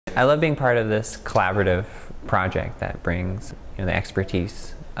I love being part of this collaborative project that brings the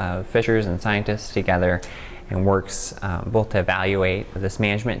expertise of fishers and scientists together and works both to evaluate this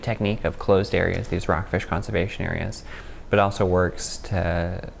management technique of closed areas, these rockfish conservation areas, but also works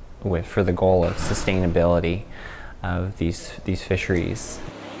for the goal of sustainability of these fisheries.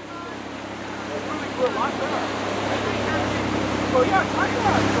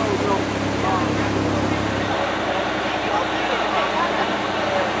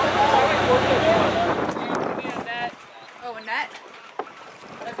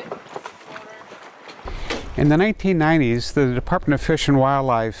 In the 1990s, the Department of Fish and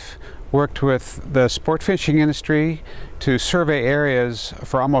Wildlife worked with the sport fishing industry to survey areas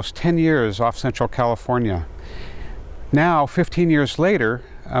for almost 10 years off Central California. Now, 15 years later,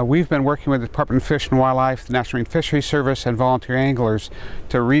 we've been working with the Department of Fish and Wildlife, the National Marine Fisheries Service, and volunteer anglers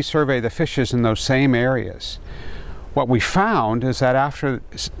to resurvey the fishes in those same areas. What we found is that after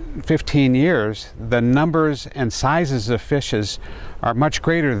 15 years, the numbers and sizes of fishes are much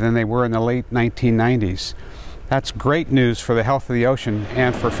greater than they were in the late 1990s. That's great news for the health of the ocean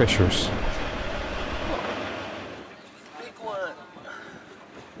and for fishers.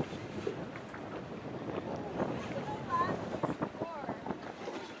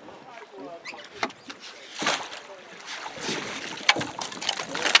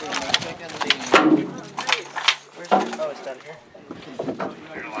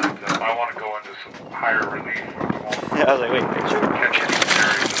 I want to go into some higher relief. Yeah, I was like, wait, picture? Catching these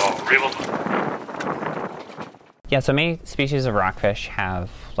areas at all. Reel them. Yeah, so many species of rockfish have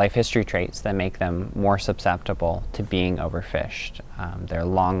life history traits that make them more susceptible to being overfished. They're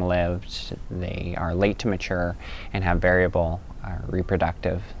long-lived, they are late to mature, and have variable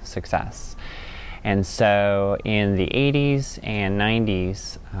reproductive success. And so in the 80s and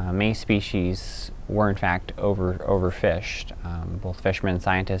 90s, many species were in fact overfished. Both fishermen and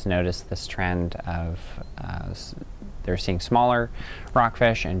scientists noticed this trend of they're seeing smaller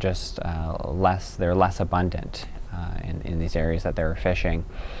rockfish and just they're less abundant in these areas that they were fishing.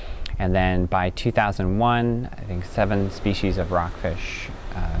 And then by 2001, I think 7 species of rockfish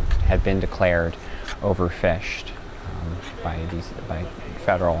had been declared overfished by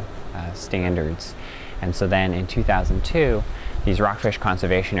federal standards. And so then in 2002, these rockfish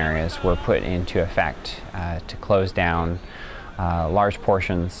conservation areas were put into effect to close down large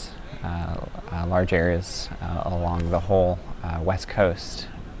portions, large areas along the whole west coast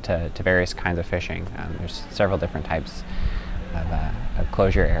to various kinds of fishing. There's several different types of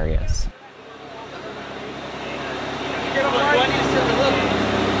closure areas.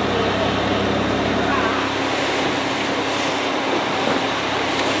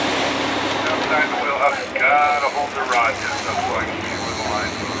 Gotta hold the rod just up so I can see where the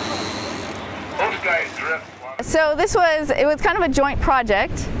line goes. Most guys drift. So it was kind of a joint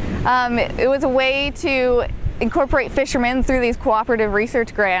project. It was a way to incorporate fishermen through these cooperative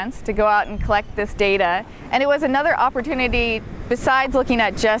research grants to go out and collect this data. And it was another opportunity, besides looking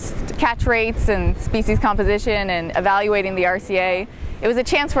at just catch rates and species composition and evaluating the RCA, it was a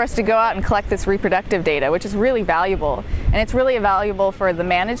chance for us to go out and collect this reproductive data, which is really valuable. And it's really valuable for the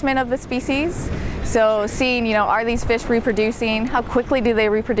management of the species. So seeing, are these fish reproducing? How quickly do they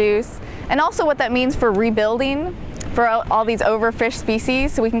reproduce? And also what that means for rebuilding for all these overfished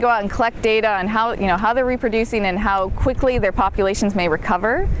species. So we can go out and collect data on how they're reproducing and how quickly their populations may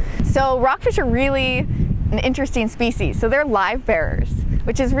recover. So rockfish are really an interesting species. So they're live bearers,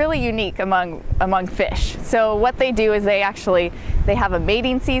 which is really unique among fish. So what they do is they have a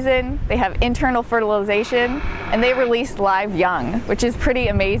mating season, they have internal fertilization, and they release live young, which is pretty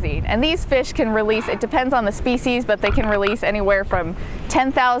amazing. And these fish can release, it depends on the species, but they can release anywhere from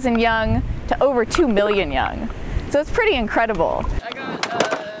 10,000 young to over 2 million young. So it's pretty incredible. I got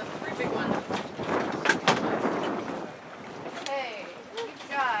 3 big ones. Okay, we've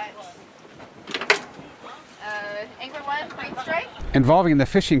got angler 1, green stripe. Involving the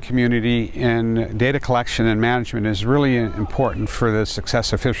fishing community in data collection and management is really important for the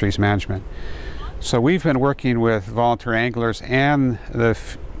success of fisheries management. So we've been working with volunteer anglers and the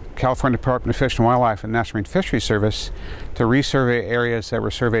California Department of Fish and Wildlife and National Marine Fisheries Service to resurvey areas that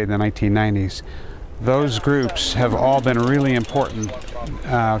were surveyed in the 1990s. Those groups have all been really important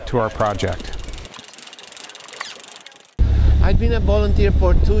to our project. I've been a volunteer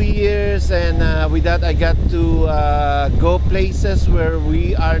for 2 years, and with that I got to go places where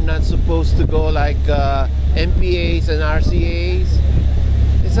we are not supposed to go, like MPAs and RCAs.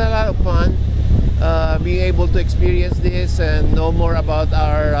 It's a lot of fun being able to experience this and know more about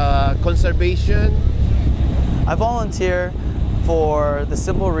our conservation. I volunteer for the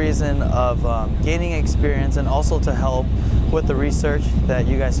simple reason of gaining experience and also to help with the research that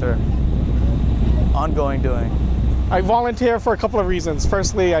you guys are ongoing doing? I volunteer for a couple of reasons.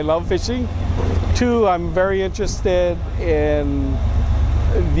 Firstly, I love fishing. Two, I'm very interested in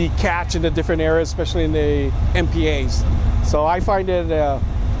the catch in the different areas, especially in the MPAs. So I find it a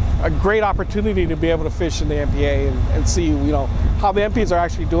great opportunity to be able to fish in the MPA and see, how the MPAs are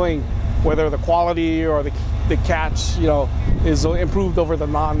actually doing, whether the quality or the catch, is improved over the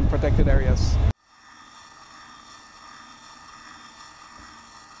non-protected areas.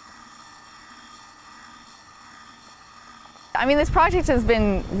 I mean, this project has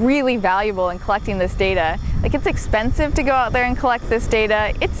been really valuable in collecting this data. Like, it's expensive to go out there and collect this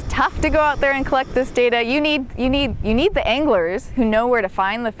data. It's tough to go out there and collect this data. You need the anglers who know where to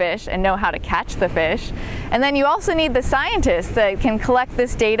find the fish and know how to catch the fish. And then you also need the scientists that can collect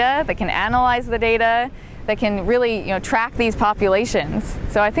this data, that can analyze the data, that can really, track these populations.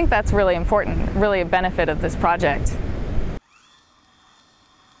 So I think that's really important, really a benefit of this project.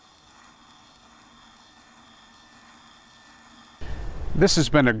 This has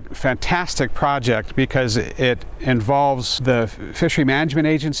been a fantastic project because it involves the fishery management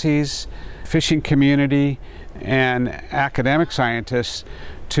agencies, fishing community, and academic scientists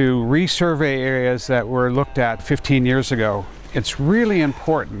to resurvey areas that were looked at 15 years ago. It's really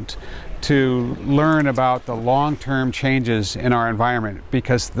important to learn about the long-term changes in our environment,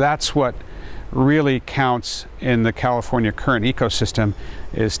 because that's what really counts in the California current ecosystem,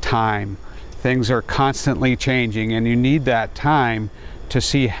 is time. Things are constantly changing, and you need that time to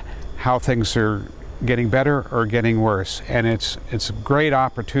see how things are getting better or getting worse. And it's a great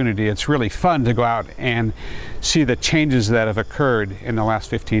opportunity. It's really fun to go out and see the changes that have occurred in the last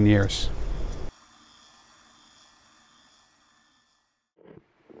 15 years.